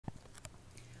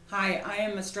Hi, I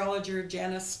am astrologer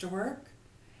Janice Stork,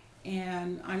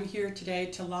 and I'm here today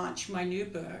to launch my new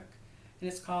book, and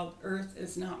it's called Earth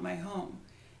is Not My Home.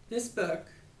 This book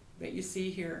that you see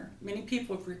here, many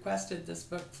people have requested this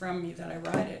book from me that I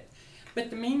write it, but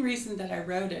the main reason that I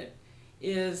wrote it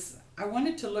is I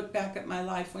wanted to look back at my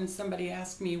life when somebody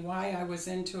asked me why I was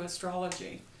into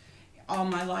astrology all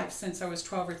my life since I was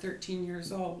 12 or 13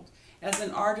 years old. As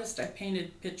an artist, I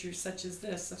painted pictures such as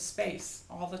this of space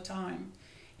all the time.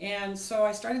 And so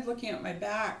I started looking at my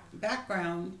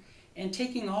background and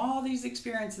taking all these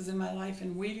experiences in my life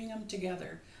and weaving them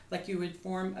together like you would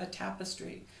form a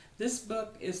tapestry. This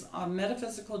book is a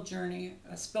metaphysical journey,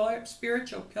 a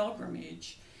spiritual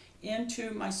pilgrimage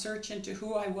into my search into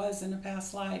who I was in a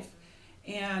past life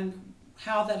and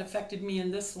how that affected me in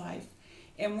this life.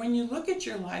 And when you look at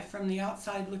your life from the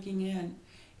outside looking in,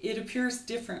 it appears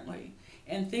differently.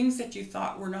 And things that you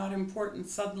thought were not important,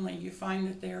 suddenly you find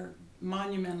that they're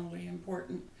monumentally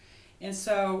important. And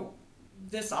so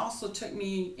this also took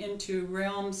me into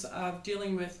realms of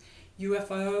dealing with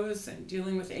UFOs and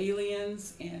dealing with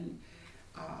aliens, and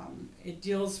it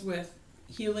deals with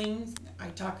healing. I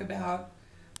talk about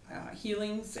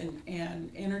healings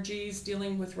and energies,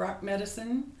 dealing with rock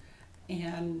medicine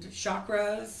and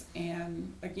chakras,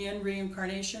 and again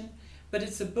reincarnation. But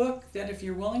it's a book that if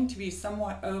you're willing to be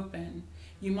somewhat open,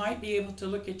 you might be able to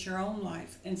look at your own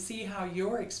life and see how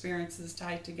your experiences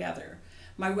tie together.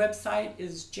 My website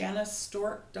is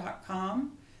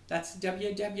janicestork.com. That's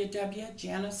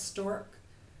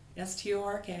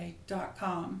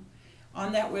www.janicestork.com.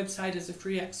 On that website is a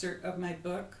free excerpt of my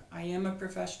book. I am a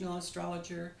professional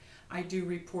astrologer. I do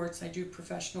reports, I do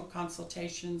professional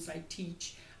consultations, I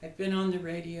teach, I've been on the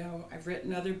radio, I've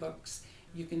written other books.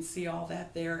 You can see all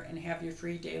that there and have your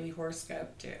free daily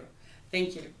horoscope too.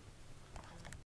 Thank you.